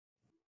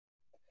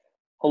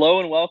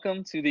Hello and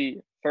welcome to the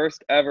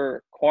first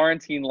ever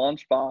quarantine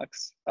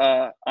lunchbox.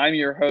 I'm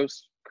your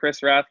host,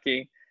 Chris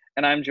Rathke,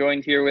 and I'm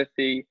joined here with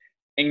the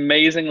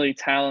amazingly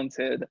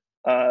talented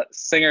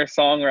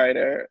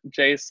singer-songwriter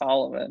Jay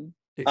Solomon.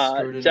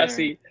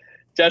 Extraordinaire.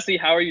 Jesse,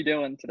 how are you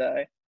doing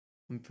today?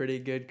 I'm pretty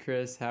good,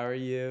 Chris. How are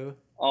you?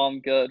 I'm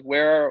good.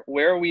 Where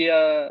are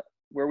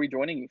we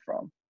joining you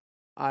from?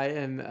 I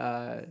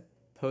am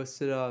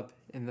posted up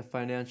in the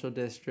financial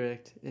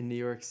district in New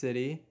York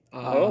City.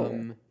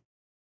 Oh,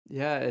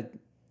 Yeah,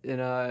 in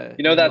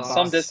that's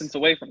some Los. distance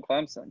away from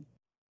Clemson.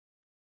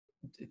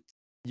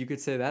 You could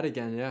say that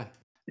again, yeah.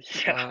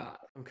 Yeah,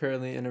 I'm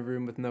currently in a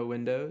room with no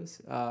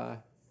windows,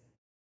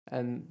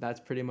 and that's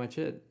pretty much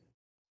it.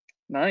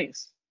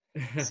 nice.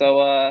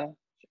 So,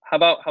 how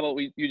about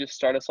you just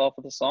start us off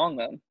with a song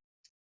then?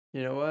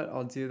 You know what?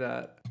 I'll do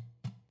that.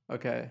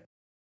 Okay,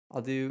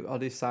 I'll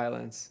do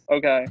silence.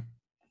 Okay.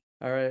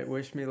 All right,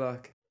 wish me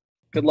luck.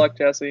 Good luck,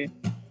 Jesse.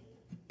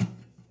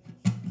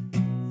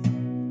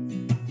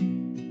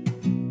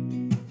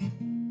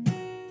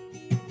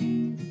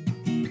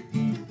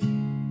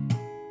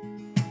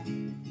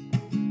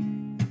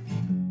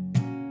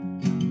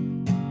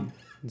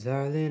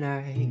 Darling,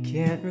 I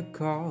can't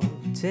recall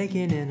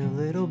taking in a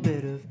little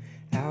bit of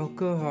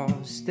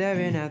alcohol,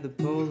 staring at the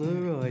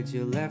Polaroids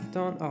you left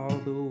on all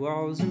the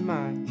walls of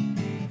my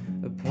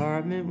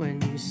apartment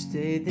when you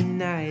stayed the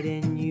night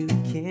and you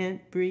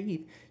can't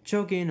breathe,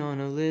 choking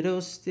on a little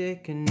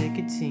stick of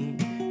nicotine.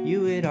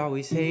 You would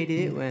always hate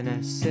it when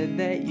I said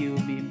that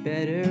you'd be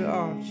better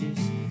off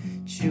just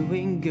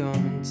chewing gum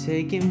and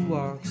taking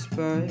walks,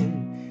 but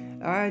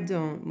I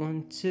don't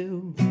want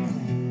to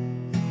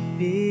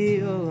be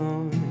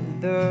alone.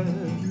 The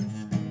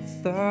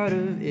thought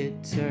of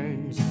it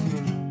turns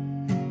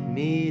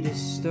me to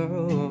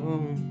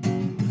stone.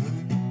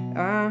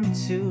 I'm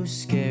too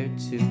scared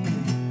to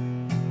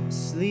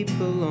sleep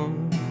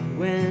alone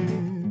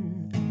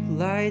when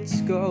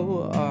lights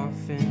go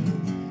off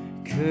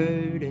and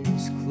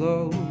curtains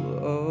close.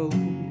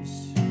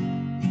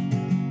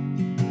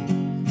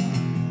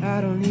 I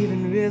don't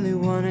even really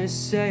wanna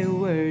say a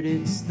word.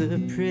 It's the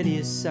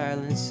prettiest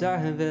silence I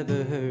have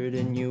ever heard.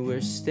 And you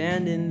were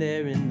standing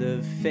there in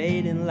the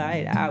fading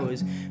light. I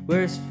was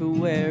worse for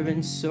wear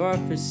and sore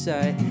for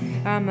sight.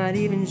 I'm not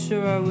even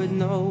sure I would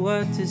know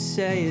what to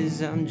say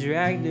as I'm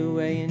dragged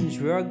away and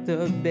drugged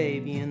up,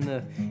 baby, in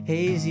the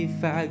hazy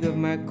fog of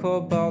my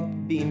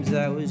cobalt beams.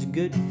 That was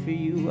good for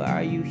you.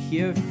 Are you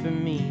here for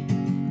me?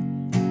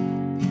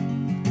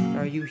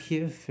 Are you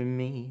here for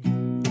me?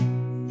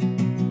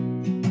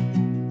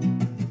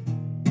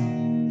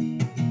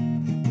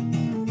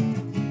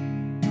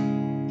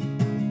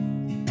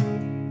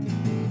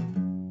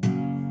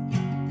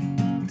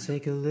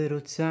 Take a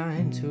little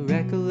time to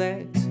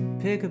recollect,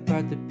 pick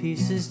apart the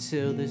pieces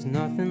till there's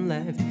nothing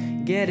left.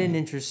 Getting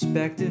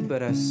introspective,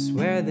 but I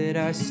swear that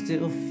I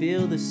still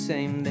feel the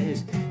same.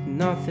 There's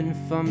nothing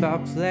fun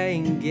about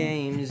playing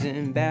games.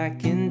 And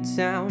back in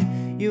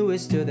town, you were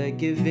still there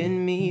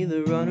giving me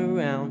the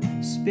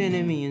runaround,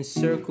 spinning me in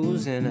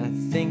circles, and I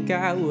think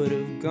I would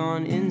have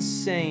gone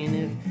insane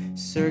if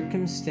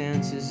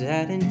circumstances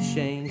hadn't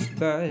changed.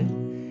 But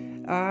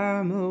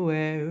I'm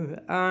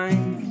aware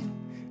I'm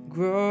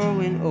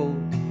growing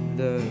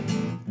older.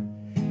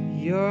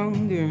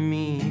 Younger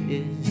me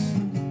is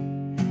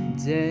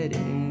dead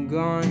and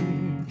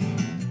gone,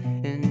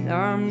 and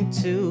I'm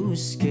too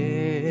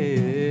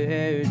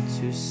scared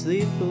to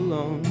sleep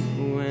alone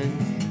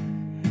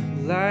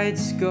when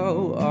lights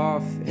go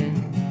off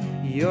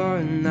and you're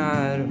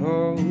not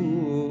home.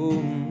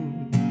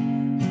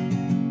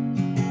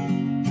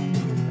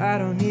 I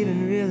don't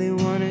even really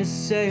wanna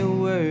say a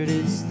word.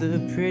 It's the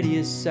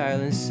prettiest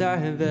silence I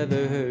have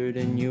ever heard.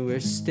 And you were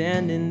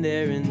standing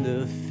there in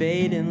the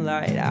fading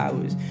light. I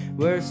was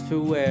worse for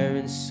wear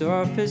and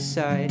sore for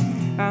sight.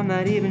 I'm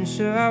not even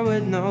sure I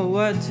would know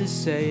what to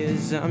say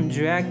as I'm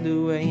dragged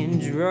away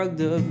and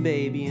drugged up,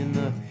 baby, in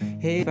the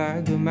haze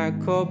fog of my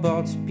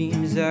cobalt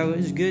beams. I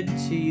was good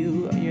to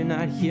you. You're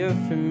not here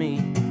for me.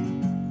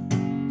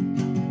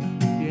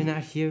 You're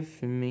not here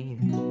for me.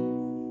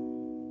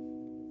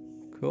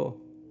 Cool.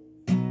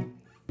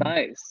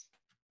 Nice.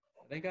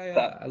 I think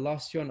That. I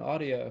lost you on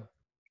audio.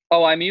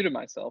 Oh, I muted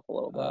myself a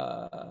little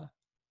bit.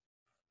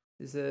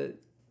 Is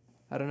it?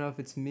 I don't know if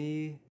it's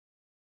me,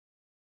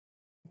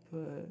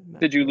 but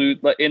Did you lose?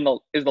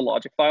 Is the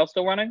logic file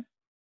still running?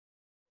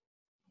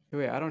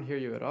 wait, I don't hear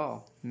you at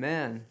all,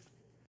 man.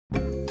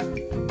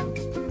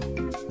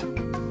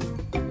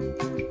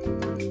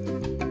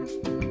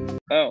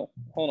 Oh,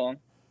 hold on.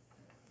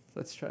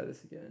 Let's try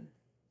this again.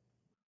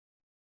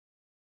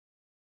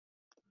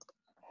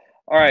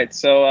 All right,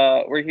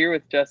 so we're here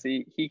with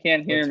Jesse. He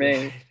can't hear That's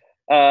me.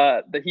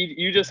 right.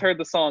 You just heard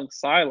the song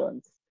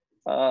 "Silence"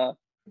 off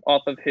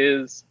of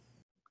his.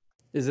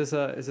 Is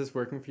this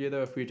working for you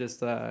though? If we just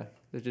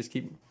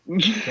keep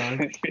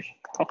going.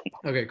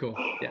 Okay, cool.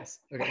 Yes.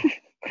 Okay.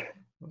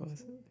 What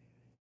was it?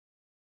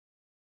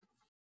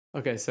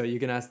 Okay, so you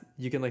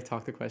can like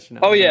talk the question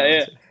out. Oh Then yeah, I'll yeah.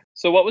 answer.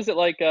 So what was it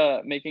like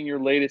making your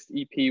latest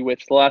EP,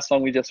 which the last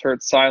song we just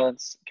heard,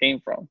 "Silence," came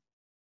from?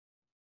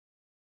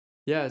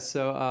 Yeah,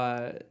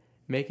 so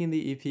making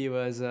the EP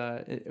was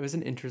it was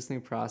an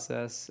interesting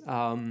process.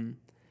 I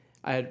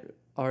had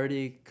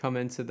already come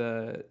into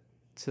the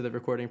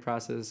recording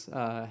process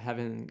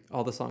having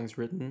all the songs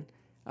written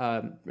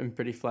and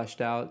pretty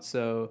fleshed out.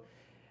 So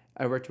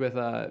I worked with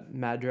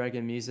Mad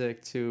Dragon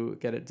Music to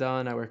get it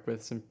done. I worked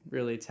with some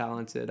really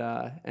talented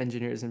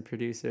engineers and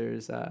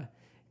producers,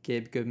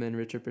 Gabe Goodman,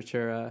 Richard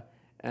Pachura,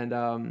 and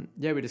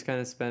yeah, we just kind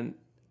of spent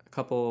a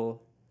couple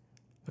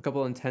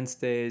intense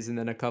days and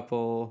then a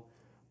couple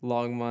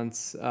long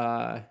months.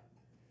 Yeah,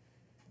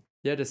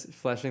 just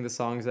fleshing the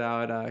songs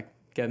out,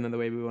 getting them the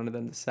way we wanted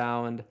them to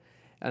sound,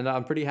 and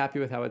I'm pretty happy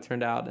with how it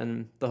turned out.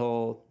 And the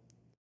whole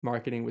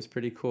marketing was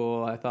pretty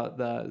cool. I thought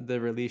the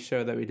release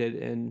show that we did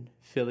in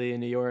Philly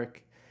and New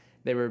York,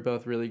 they were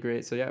both really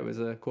great. So yeah, it was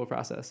a cool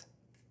process.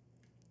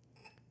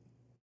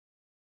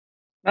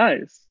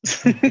 Nice.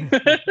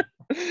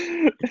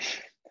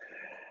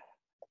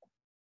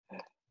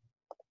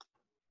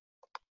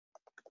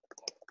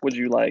 Would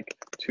you like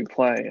to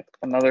play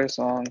another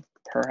song,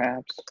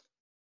 perhaps?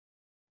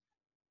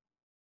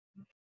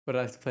 Would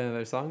I like to play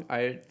another song?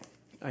 I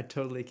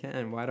totally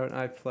can. Why don't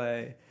I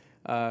play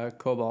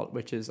Cobalt,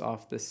 which is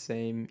off the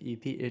same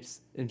EP?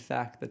 It's in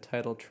fact the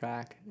title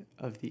track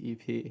of the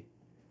EP.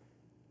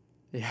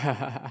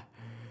 Yeah.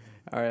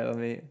 All right, let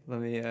me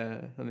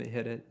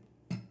hit it.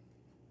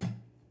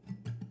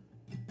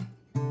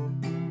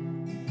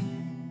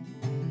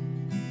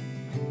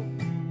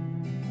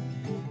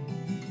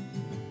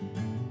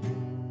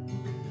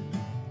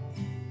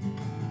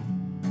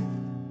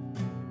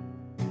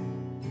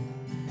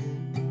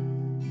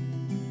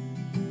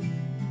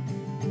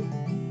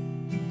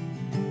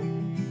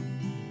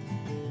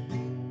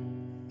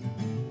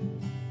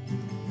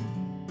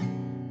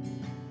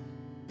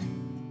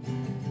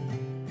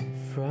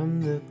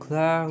 From the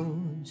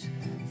clouds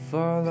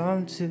fall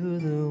onto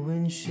the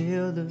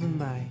windshield of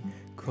my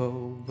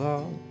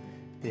cobalt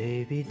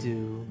baby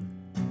do.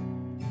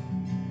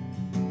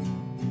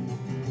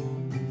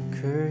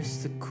 Curse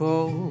the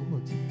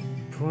cold,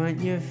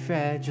 point your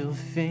fragile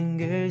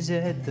fingers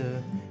at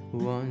the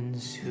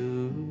ones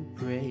who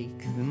break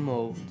the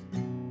mold.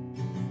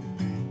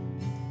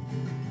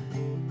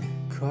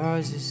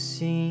 Cause a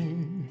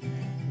scene,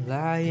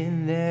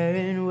 lying there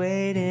and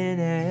waiting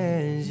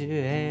as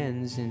your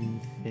hands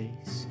and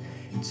face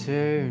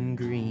turn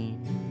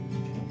green.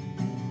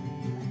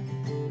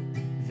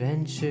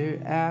 Venture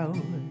out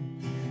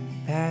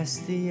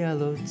past the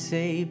yellow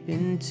tape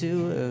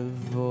into a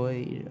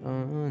void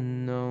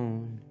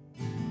unknown,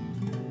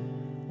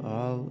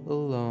 all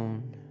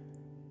alone.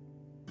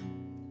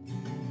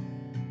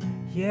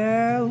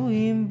 Yeah,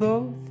 we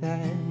both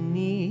had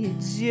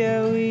needs,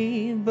 yeah,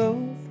 we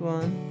both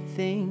want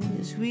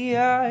things. We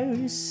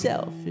are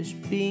selfish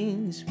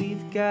beings,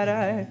 we've got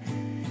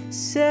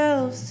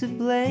ourselves to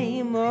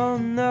blame. Oh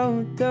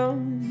no,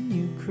 don't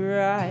you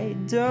cry,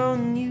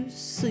 don't you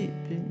sleep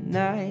at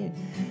night,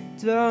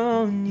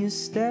 don't you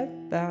step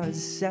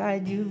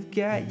outside, you've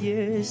got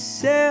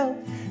yourself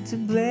to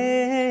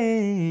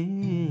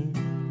blame.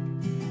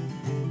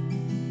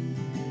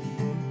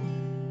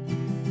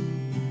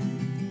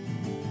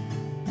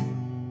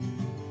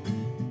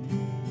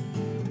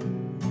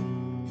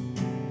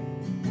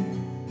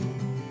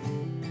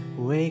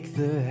 Wake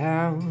the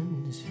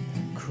hounds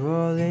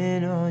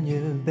crawling on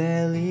your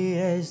belly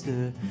as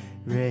the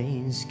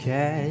rain's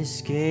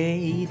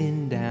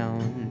cascading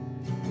down.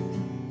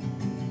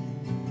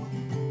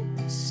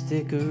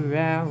 Stick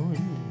around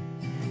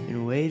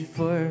and wait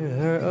for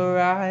her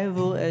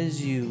arrival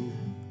as you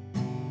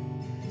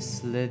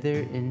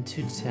slither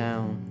into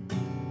town.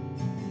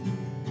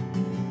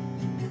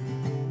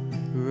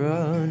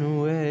 Run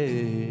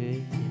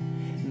away,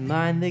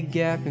 mind the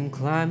gap and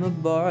climb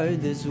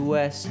aboard this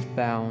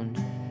westbound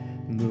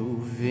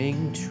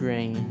moving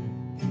train.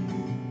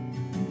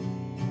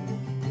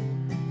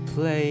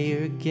 Play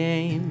your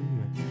game,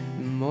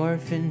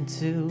 morph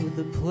into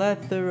the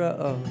plethora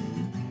of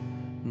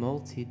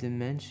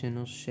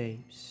multi-dimensional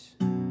shapes.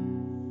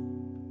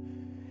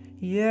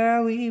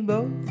 Yeah, we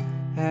both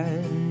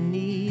have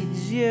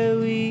needs, yeah,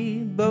 we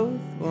both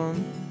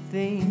want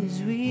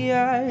things. We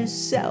are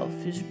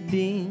selfish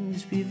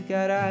beings, we've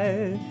got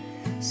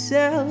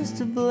ourselves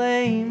to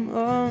blame.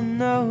 Oh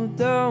no,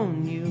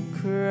 don't you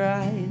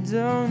cry,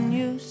 don't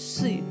you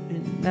sleep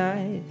at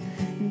night,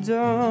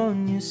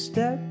 don't you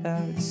step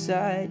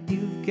outside,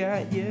 you've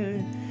got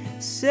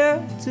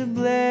yourself to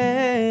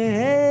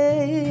blame.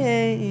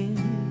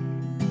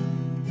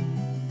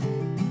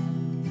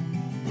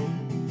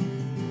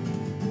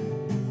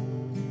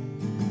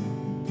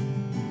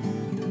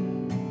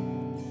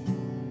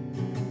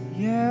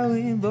 Yeah,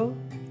 we both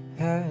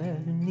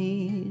have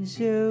needs,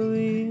 yeah,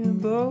 we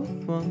both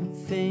want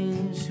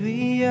things.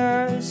 We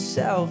are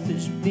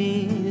selfish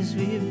beings,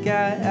 we've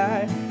got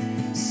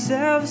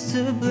ourselves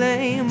to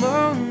blame.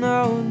 Oh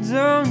no,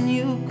 don't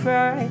you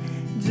cry,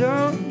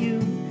 don't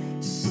you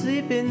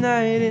sleep at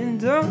night, and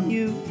don't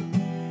you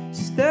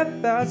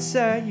step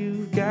outside,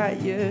 you've got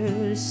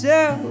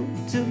yourself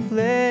to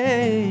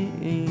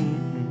blame.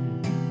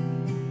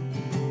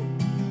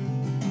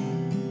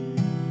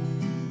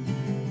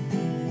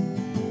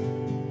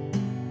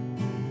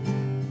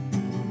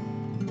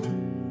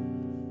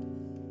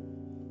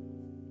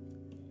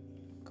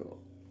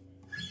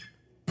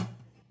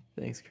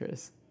 Thanks,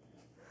 Chris.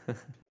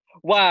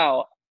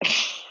 Wow.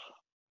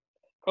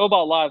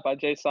 Cobalt Live by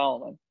Jay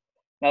Solomon.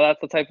 Now that's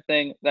the type of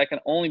thing that can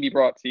only be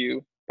brought to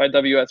you by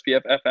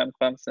WSBF-FM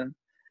Clemson.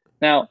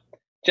 Now,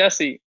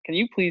 Jesse, can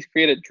you please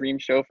create a dream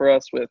show for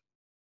us with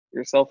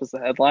yourself as the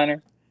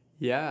headliner?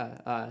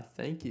 Yeah,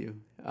 thank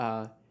you.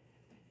 I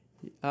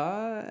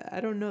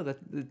don't know, that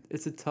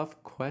it's a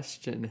tough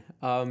question,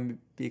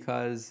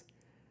 because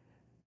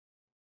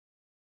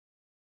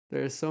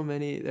there are so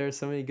many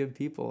good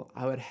people.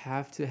 I would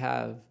have to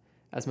have,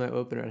 as my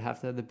opener, I'd have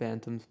to have the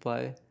Bantams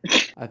play.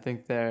 I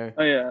think they're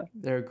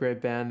a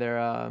great band.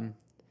 They're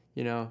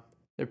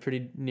they're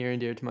pretty near and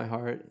dear to my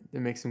heart. They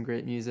make some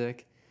great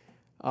music.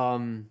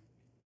 It'd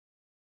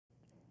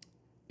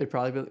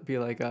probably be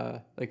like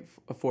a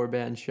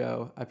 4-band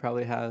show. I'd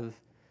probably have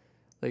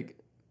like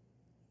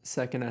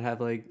second. I'd have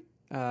like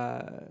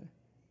Sufjan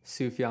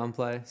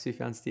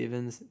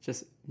Stevens,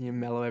 just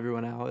mellow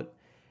everyone out,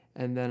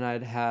 and then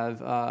I'd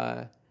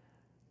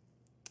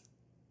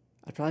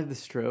probably have the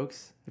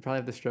Strokes. I'd probably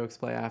have the Strokes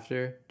play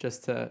after,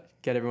 just to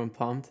get everyone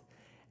pumped,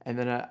 and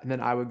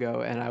then I would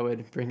go and I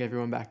would bring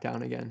everyone back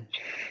down again.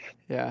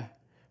 Yeah,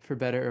 for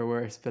better or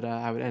worse, but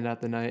I would end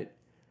out the night.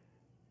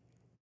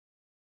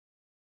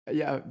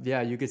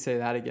 Yeah, you could say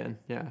that again.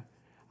 Yeah,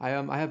 I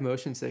have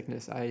motion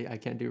sickness. I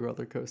can't do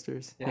roller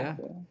coasters. Yeah,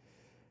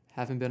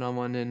 haven't been on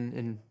one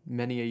in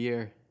many a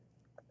year.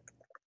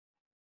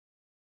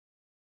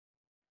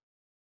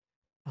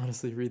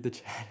 Honestly, read the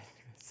chat.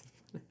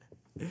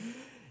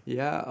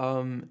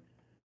 Yeah,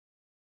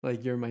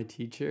 like you're my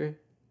teacher.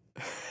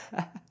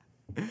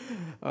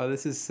 Oh,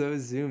 this is so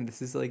Zoom.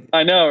 This is like,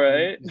 I know,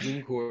 right?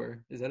 Zoom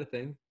core. Is that a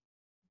thing?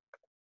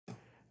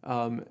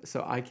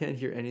 So I can't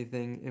hear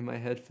anything in my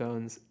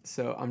headphones,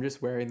 so I'm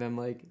just wearing them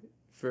like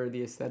for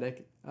the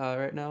aesthetic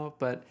right now.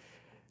 But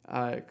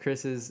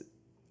Chris is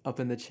up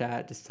in the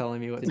chat just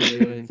telling me what to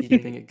do and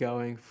keeping it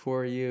going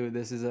for you.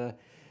 This is a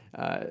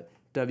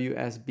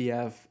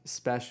WSBF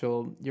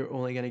special. You're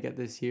only gonna get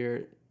this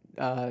year.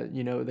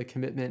 The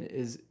commitment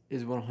is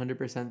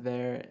 100%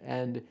 there,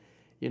 and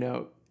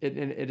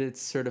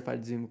it's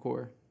certified Zoom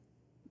core.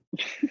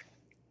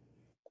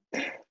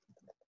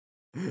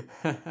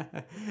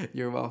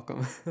 You're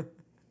welcome.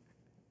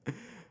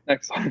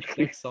 Next song, please.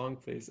 Next song,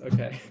 please.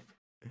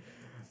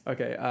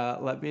 Okay,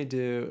 let me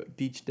do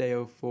Beach Day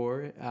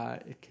 04.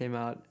 It came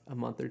out a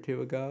month or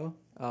two ago.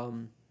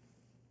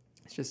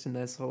 It's just a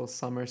nice little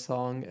summer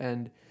song,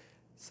 and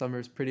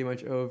summer's pretty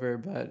much over,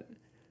 but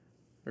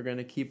we're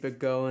gonna keep it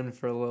going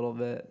for a little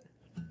bit.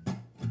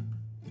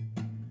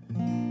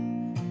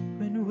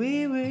 When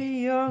we were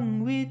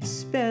young, we'd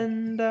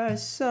spend our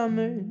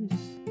summers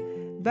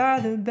by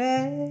the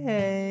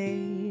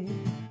bay.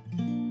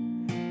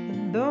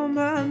 And though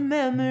my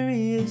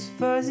memory is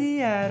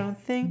fuzzy, I don't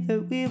think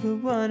that we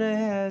would wanna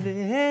have it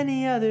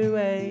any other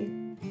way.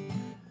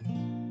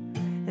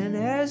 And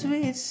as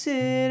we'd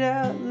sit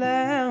out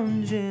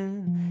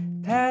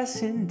lounging,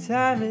 passing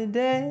time of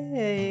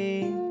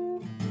day,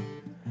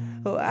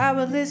 oh, I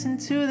would listen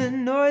to the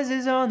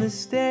noises on the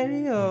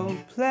stereo,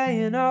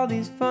 playing all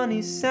these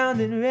funny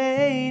sounding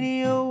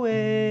radio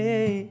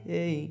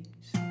waves.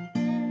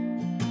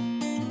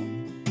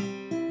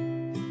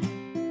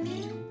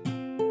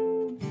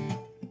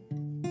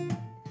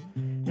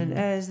 And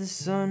as the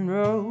sun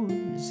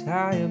rose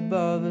high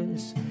above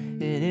us,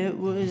 and it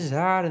was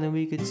hotter than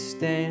we could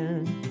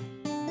stand,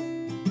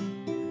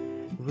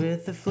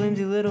 with a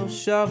flimsy little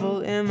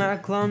shovel and my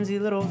clumsy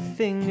little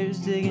fingers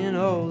digging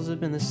holes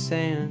up in the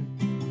sand.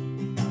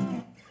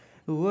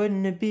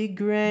 Wouldn't it be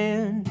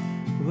grand,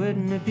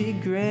 wouldn't it be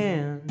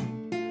grand,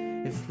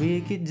 if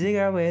we could dig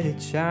our way to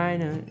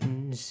China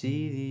and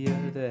see the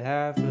other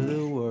half of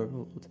the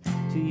world?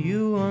 Do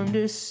you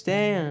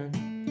understand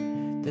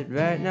that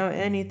right now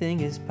anything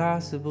is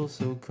possible?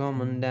 So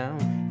come on down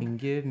and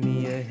give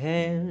me a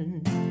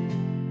hand.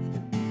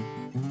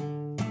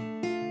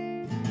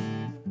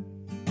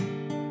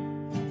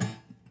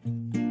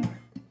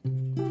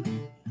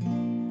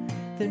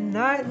 The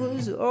night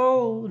was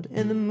old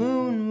and the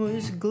moon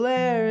was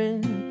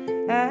glaring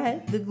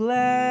at the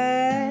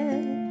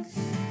glass.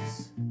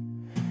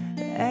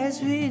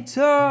 As we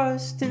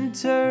tossed and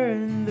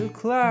turned, the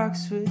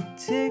clocks would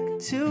tick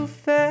too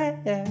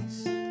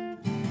fast.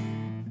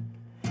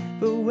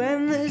 But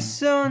when the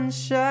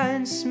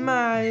sunshine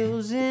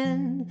smiles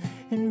in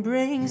and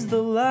brings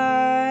the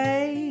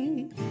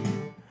light,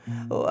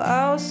 oh,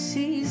 I'll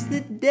seize the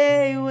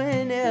day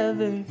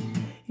whenever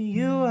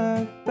you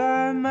are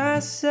by my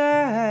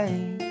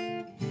side.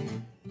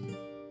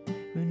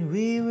 When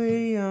we were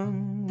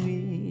young,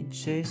 we'd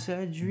chase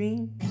our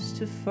dreams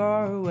too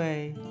far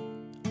away,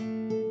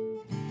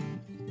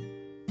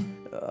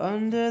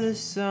 under the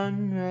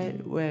sun,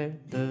 right where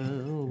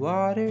the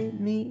water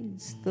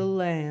meets the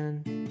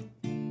land.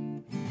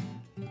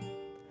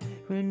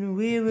 When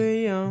we were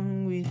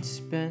young, we'd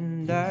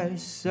spend our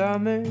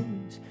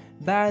summers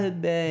by the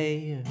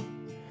bay,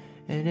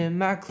 and in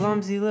my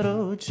clumsy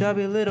little,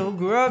 chubby little,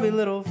 grubby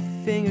little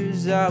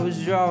fingers, I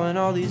was drawing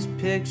all these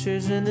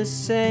pictures in the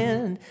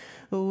sand.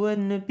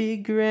 Wouldn't it be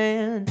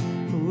grand?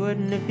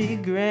 Wouldn't it be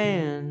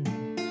grand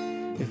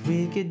if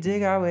we could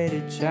dig our way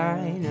to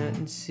China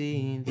and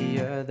see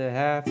the other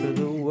half of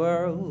the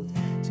world?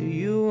 Do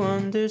you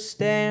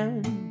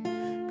understand?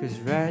 'Cause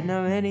right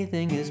now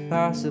anything is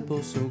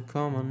possible, so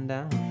come on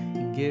down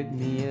and give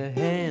me a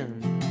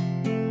hand.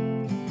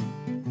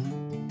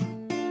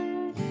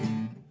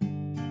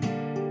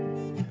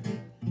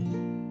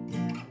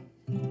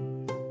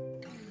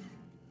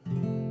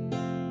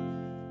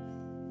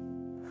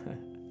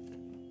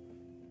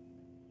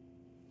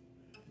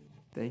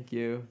 Thank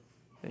you.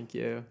 Thank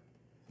you.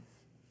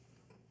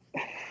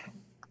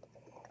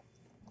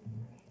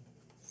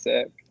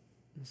 Sick.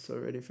 I'm so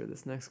ready for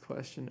this next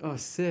question. Oh,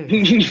 sick.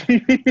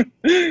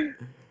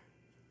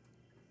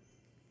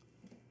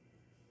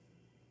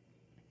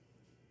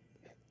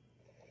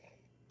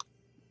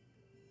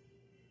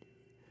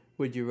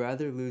 Would you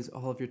rather lose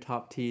all of your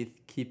top teeth,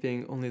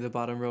 keeping only the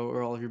bottom row,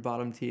 or all of your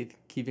bottom teeth,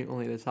 keeping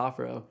only the top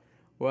row?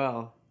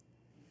 Well,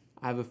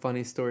 I have a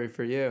funny story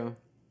for you,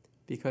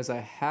 because I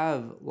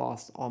have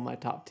lost all my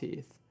top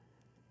teeth.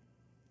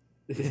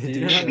 Did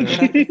you know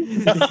that?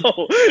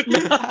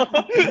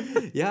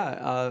 No.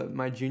 Yeah,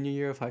 my junior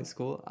year of high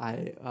school,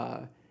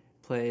 I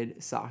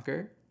played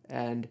soccer,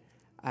 and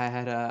I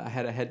had a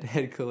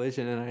head-to-head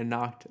collision, and I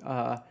knocked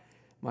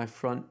my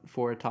front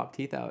 4 top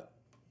teeth out.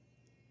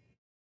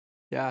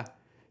 Yeah,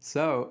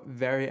 so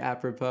very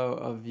apropos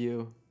of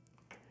you.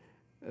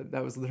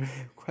 That was literally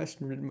a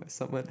question written by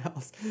someone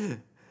else.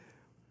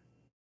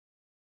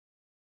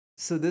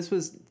 So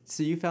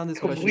you found this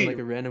question like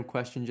a random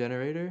question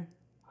generator?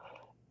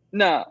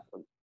 No.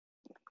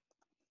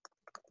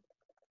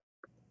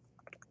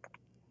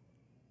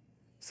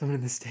 Someone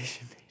in the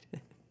station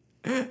made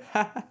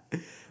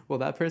it. Well,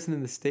 that person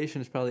in the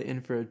station is probably in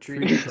for a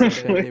treat,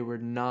 because I bet they were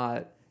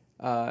not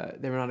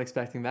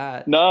expecting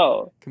that.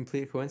 No.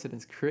 Complete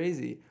coincidence.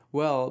 Crazy.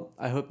 Well,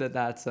 I hope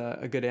that's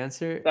a good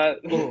answer.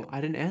 Oh,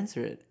 I didn't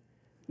answer it.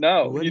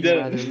 No, Would you you didn't.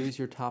 rather lose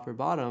your top or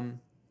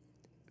bottom?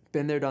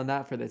 Been there, done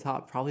that for the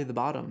top. Probably the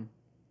bottom.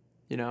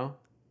 You know?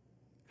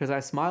 Because I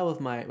smile with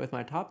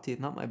my top teeth,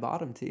 not my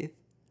bottom teeth.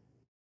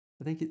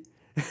 I think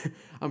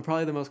I'm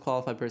probably the most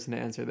qualified person to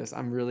answer this.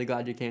 I'm really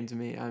glad you came to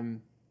me.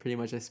 I'm pretty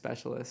much a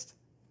specialist.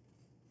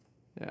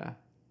 Yeah.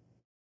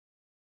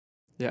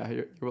 Yeah,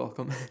 you're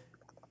welcome.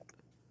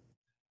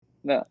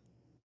 No.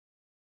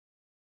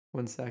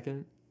 1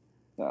 second.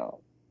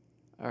 No.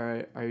 All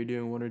right. Are you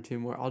doing 1 or 2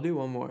 more? I'll do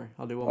one more.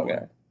 Okay.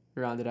 More.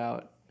 Round it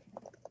out.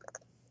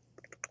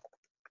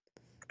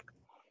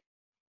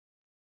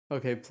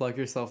 Okay, plug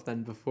yourself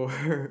then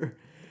before.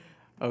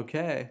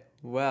 Okay.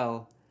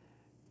 Well,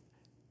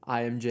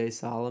 I am Jay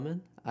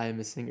Solomon. I am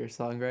a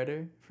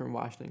singer-songwriter from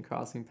Washington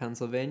Crossing,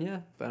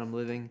 Pennsylvania, but I'm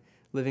living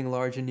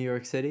large in New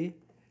York City.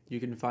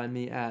 You can find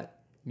me at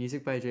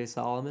Music by Jay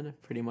Solomon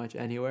pretty much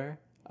anywhere.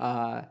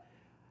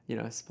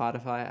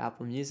 Spotify,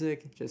 Apple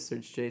Music, just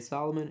search Jay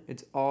Solomon.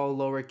 It's all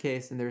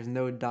lowercase and there's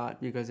no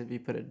dot, because if you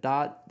put a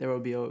dot, there will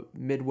be a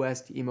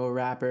Midwest emo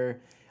rapper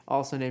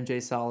also named Jay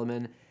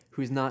Solomon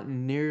who's not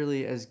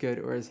nearly as good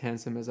or as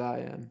handsome as I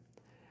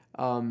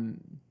am,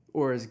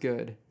 or as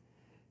good.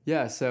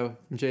 Yeah, so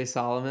Jay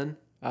Solomon,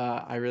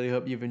 I really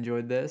hope you've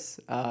enjoyed this.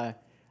 I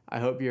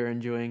hope you're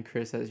enjoying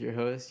Chris as your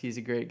host. He's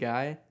a great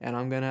guy, and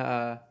I'm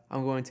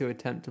going to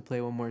attempt to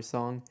play one more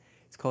song.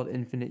 It's called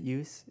Infinite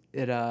Use.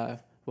 It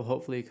will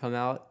hopefully come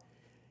out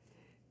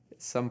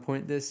at some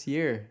point this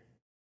year.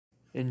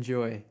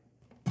 Enjoy.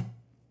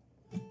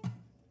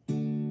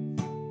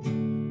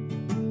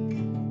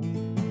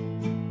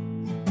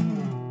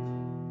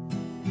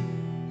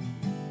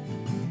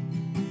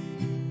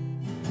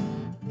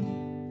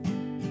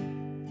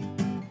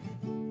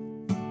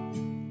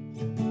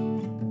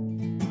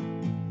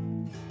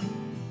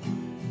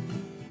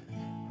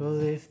 Well,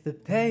 if the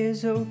pay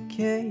is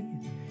okay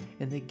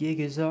and the gig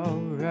is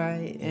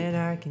alright, and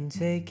I can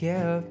take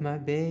care of my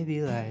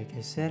baby like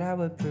I said I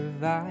would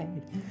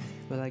provide,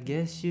 well, I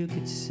guess you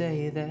could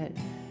say that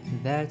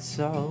that's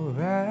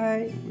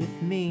alright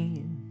with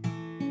me.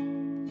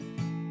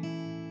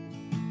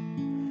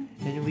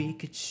 And we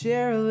could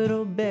share a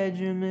little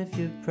bedroom if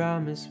you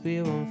promise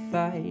we won't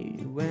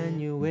fight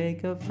when you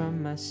wake up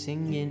from my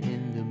singing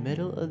in the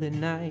middle of the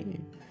night.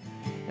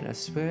 And I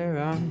swear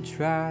I'm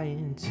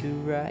trying to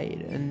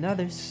write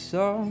another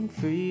song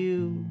for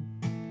you.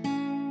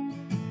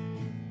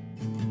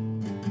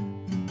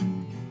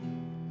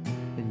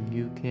 And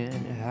you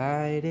can't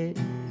hide it.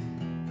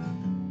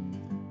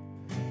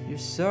 You're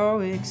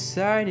so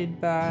excited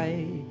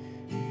by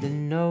the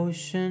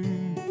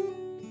notion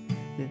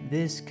that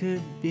this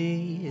could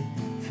be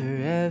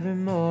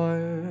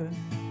forevermore.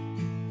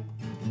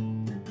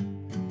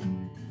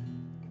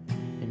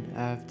 And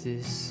I've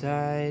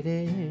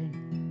decided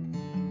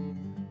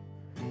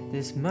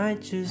this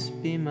might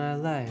just be my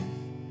life,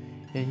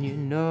 and you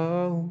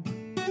know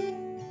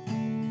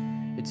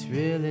it's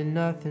really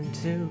nothing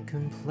to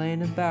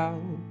complain about.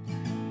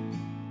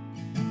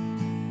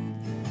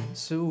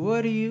 So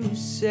what do you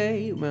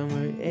say when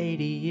we're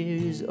 80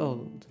 years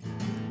old?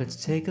 Let's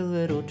take a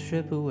little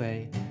trip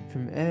away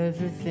from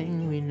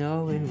everything we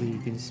know, and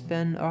we can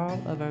spend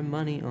all of our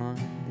money on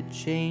the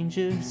change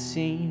of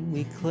scene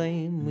we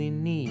claim we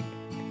need.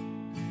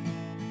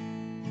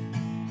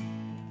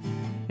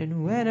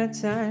 And when our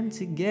time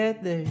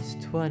together's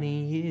 20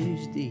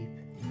 years deep,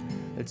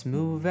 let's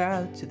move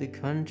out to the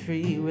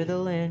country where the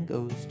land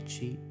goes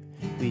cheap.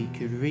 We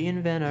could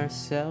reinvent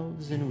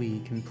ourselves, and we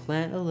can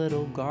plant a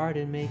little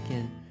garden,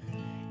 making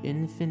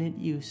infinite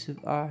use of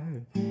our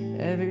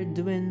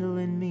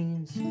ever-dwindling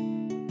means.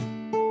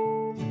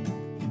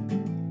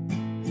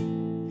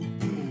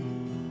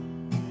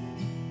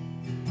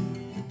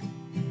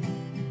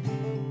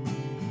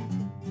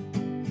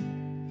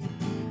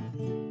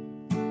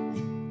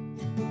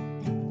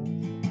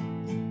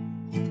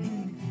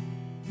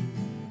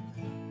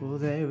 Well,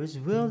 there was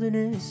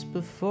wilderness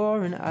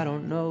before, and I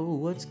don't know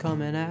what's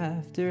coming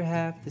after.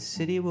 Half the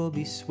city will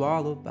be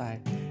swallowed by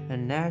a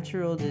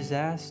natural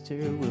disaster.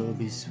 We'll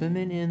be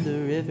swimming in the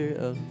river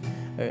of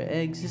our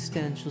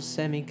existential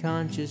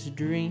semi-conscious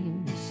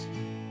dreams.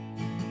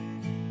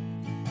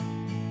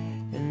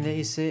 And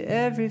they say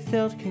every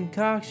failed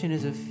concoction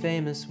is a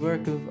famous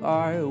work of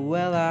art.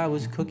 Well, I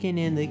was cooking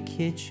in the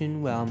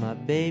kitchen while my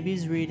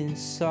baby's reading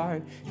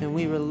Sartre, and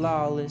we were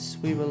lawless,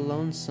 we were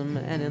lonesome,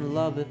 and in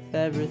love with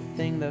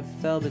everything that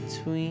fell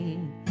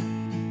between.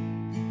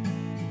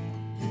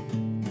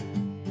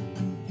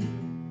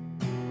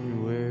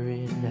 And we're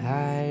in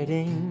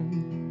hiding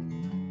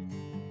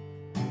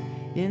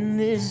in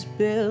this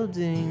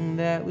building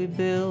that we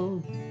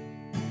build,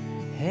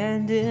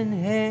 hand in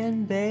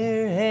hand,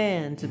 bare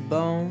hand to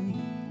bone.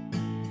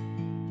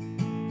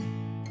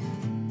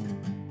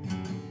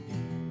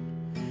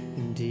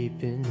 And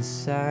deep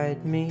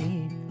inside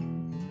me,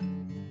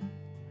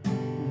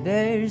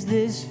 there's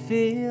this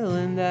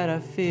feeling that I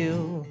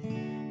feel.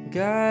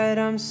 God,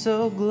 I'm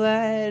so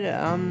glad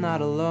I'm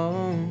not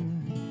alone.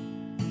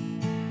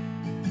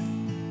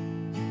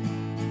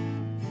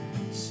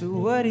 So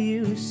what do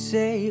you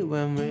say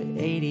when we're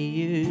 80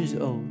 years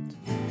old?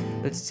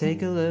 Let's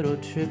take a little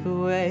trip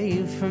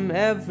away from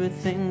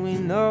everything we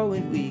know,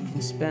 and we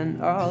can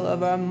spend all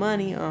of our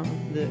money on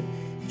the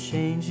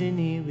change in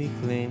need we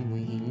claim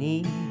we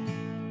need.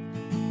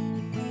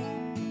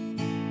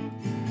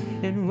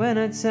 And when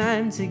our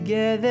time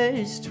together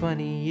is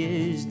 20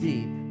 years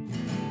deep,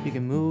 we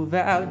can move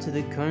out to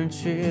the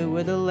country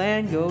where the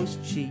land goes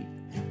cheap.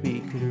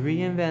 We could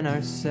reinvent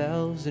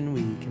ourselves, and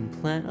we can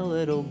plant a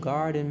little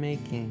garden,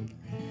 making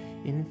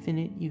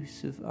infinite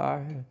use of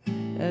our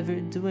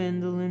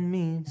ever-dwindling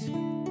means.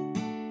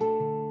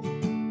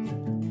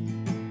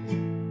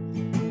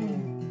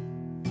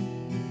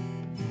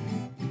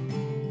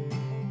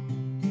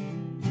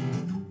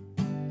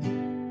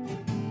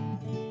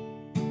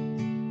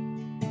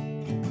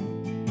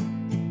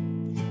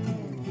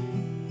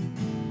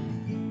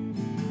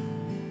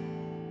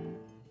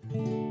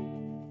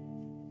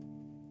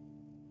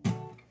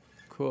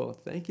 Cool,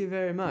 thank you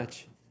very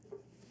much.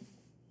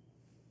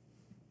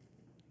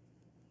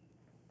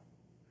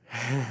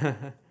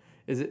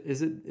 Is it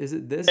this? Or is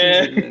it this?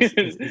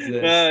 It's this.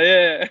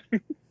 Yeah.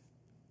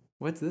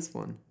 What's this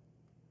one?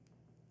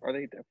 Are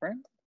they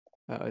different?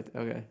 Oh,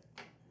 okay.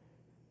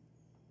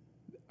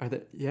 Are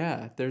they?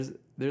 Yeah. There's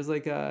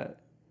like a.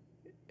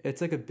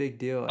 It's like a big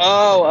deal.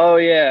 Oh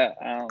yeah.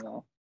 I don't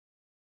know.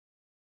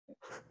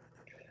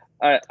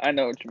 I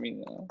know what you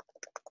mean though.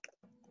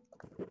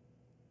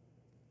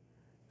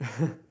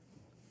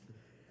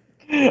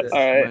 All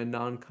right. My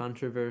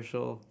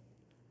non-controversial.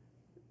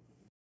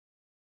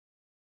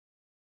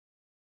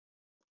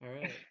 All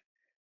right.